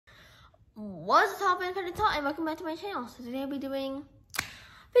What's the top and welcome back to my channel. So today I'll be doing 15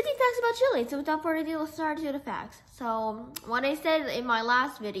 facts about Chile. So without further ado, let's start to the facts. So what I said in my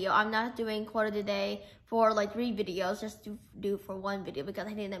last video, I'm not doing quote of the day for like 3 videos, just to do for 1 video because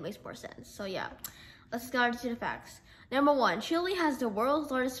I think that makes more sense. So yeah, let's start to the facts. Number 1, Chile has the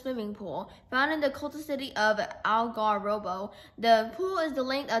world's largest swimming pool, found in the coastal city of Algarrobo. The pool is the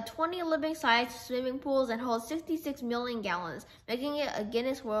length of 20 Olympic-sized swimming pools and holds 66 million gallons, making it a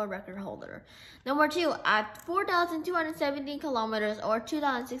Guinness World Record holder. Number 2, at 4,270 kilometers or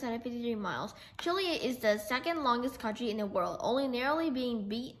 2,653 miles, Chile is the second longest country in the world, only narrowly being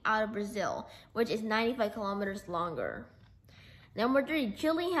beat out of Brazil, which is 95 kilometers longer. Number 3,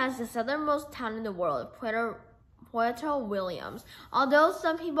 Chile has the southernmost town in the world, Puerto Williams. Although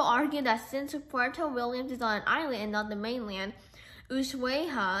some people argue that since Puerto Williams is on an island and not the mainland,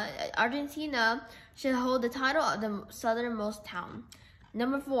 Ushuaia, Argentina, should hold the title of the southernmost town.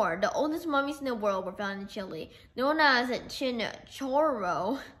 Number 4, the oldest mummies in the world were found in Chile, known as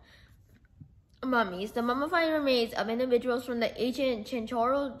Chinchorro mummies. The mummified remains of individuals from the ancient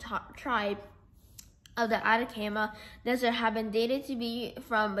Chinchorro tribe of the Atacama Desert have been dated to be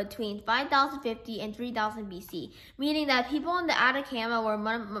from between 5050 and 3000 BC, meaning that people in the Atacama were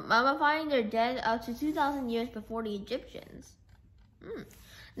mummifying their dead up to 2000 years before the Egyptians.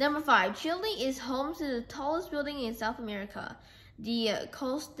 Number 5, Chile is home to the tallest building in South America, the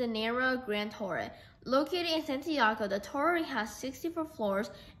Costanera Grand Torre. Located in Santiago, the torre has 64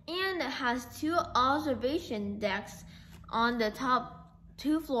 floors and has 2 observation decks on the top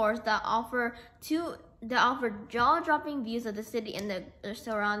 2 floors that offer jaw-dropping views of the city and the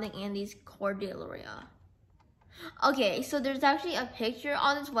surrounding Andes Cordillera. Okay, so there's actually a picture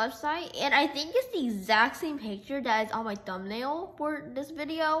on this website, and I think it's the exact same picture that is on my thumbnail for this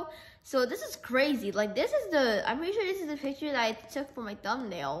video. So this is crazy. Like, I'm pretty sure this is the picture that I took for my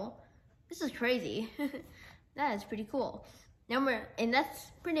thumbnail. This is crazy. That is pretty cool. And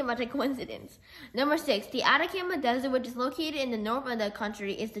that's pretty much a coincidence. Number 6, the Atacama Desert, which is located in the north of the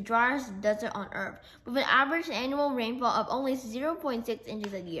country, is the driest desert on Earth, with an average annual rainfall of only 0.6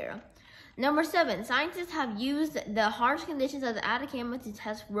 inches a year. Number 7, scientists have used the harsh conditions of the Atacama to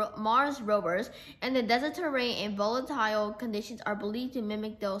test Mars rovers, and the desert terrain and volatile conditions are believed to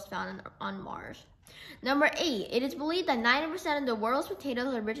mimic those found on Mars. Number 8, it is believed that 90% of the world's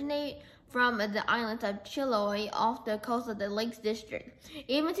potatoes originate from the islands of Chiloé off the coast of the Lakes District.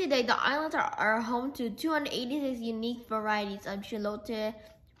 Even today, the islands are home to 286 unique varieties of chilote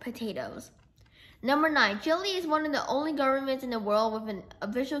potatoes. Number 9, Chile is one of the only governments in the world with an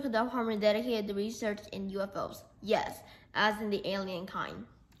official department dedicated to research in UFOs. Yes, as in the alien kind.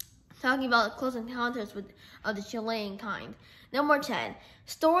 Talking about close encounters of the Chilean kind. Number 10,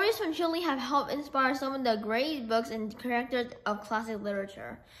 stories from Chile have helped inspire some of the great books and characters of classic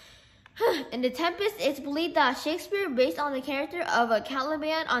literature. In The Tempest, it's believed that Shakespeare, based on the character of a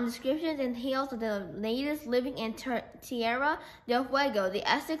Caliban on descriptions and tales of the natives living in Tierra del Fuego, the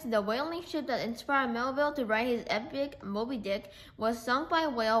Essex, the whaling ship that inspired Melville to write his epic Moby Dick, was sunk by a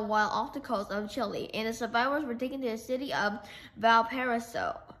whale while off the coast of Chile, and the survivors were taken to the city of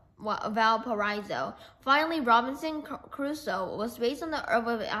Valparaiso. Finally, Robinson Crusoe was based on the earth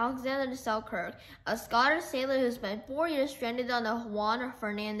of Alexander Selkirk, a Scottish sailor who spent 4 years stranded on the Juan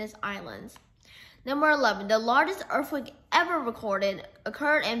Fernandez Islands. Number 11, the largest earthquake ever recorded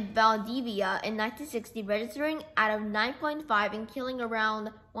occurred in Valdivia in 1960, registering out of 9.5 and killing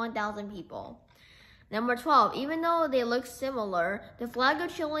around 1,000 people. Number 12, even though they look similar, the flag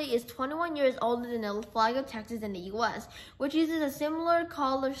of Chile is 21 years older than the flag of Texas in the U.S., which uses a similar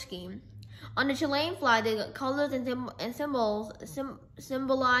color scheme. On the Chilean flag, the colors and symbols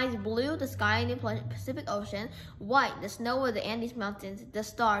symbolize blue, the sky in the Pacific Ocean; white, the snow of the Andes Mountains; the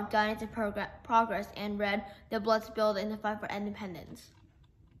star, guidance and progress; and red, the blood spilled in the fight for independence.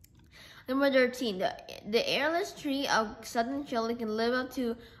 Number 13, the airless tree of southern Chile can live up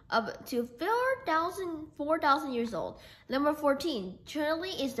to 4,000 years old. Number 14,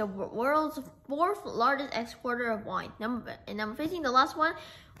 Chile is the world's 4th largest exporter of wine. Number 15, the last one,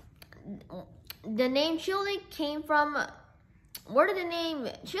 the name Chile came from. Where did the name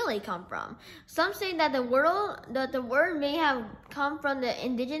Chile come from? Some say that the word may have come from the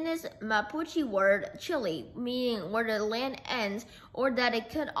indigenous Mapuche word Chile, meaning where the land ends, or that it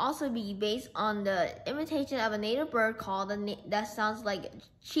could also be based on the imitation of a native bird called that sounds like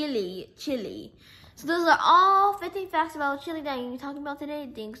Chile. So those are all 15 facts about Chile that I'm going to be talking about today.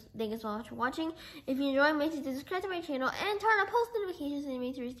 Thank you so much for watching. If you enjoyed, make sure to subscribe to my channel and turn on post notifications so you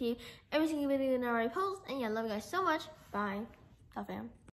may receive every single video that I post. And yeah, I love you guys so much. Bye. Ciao, fam.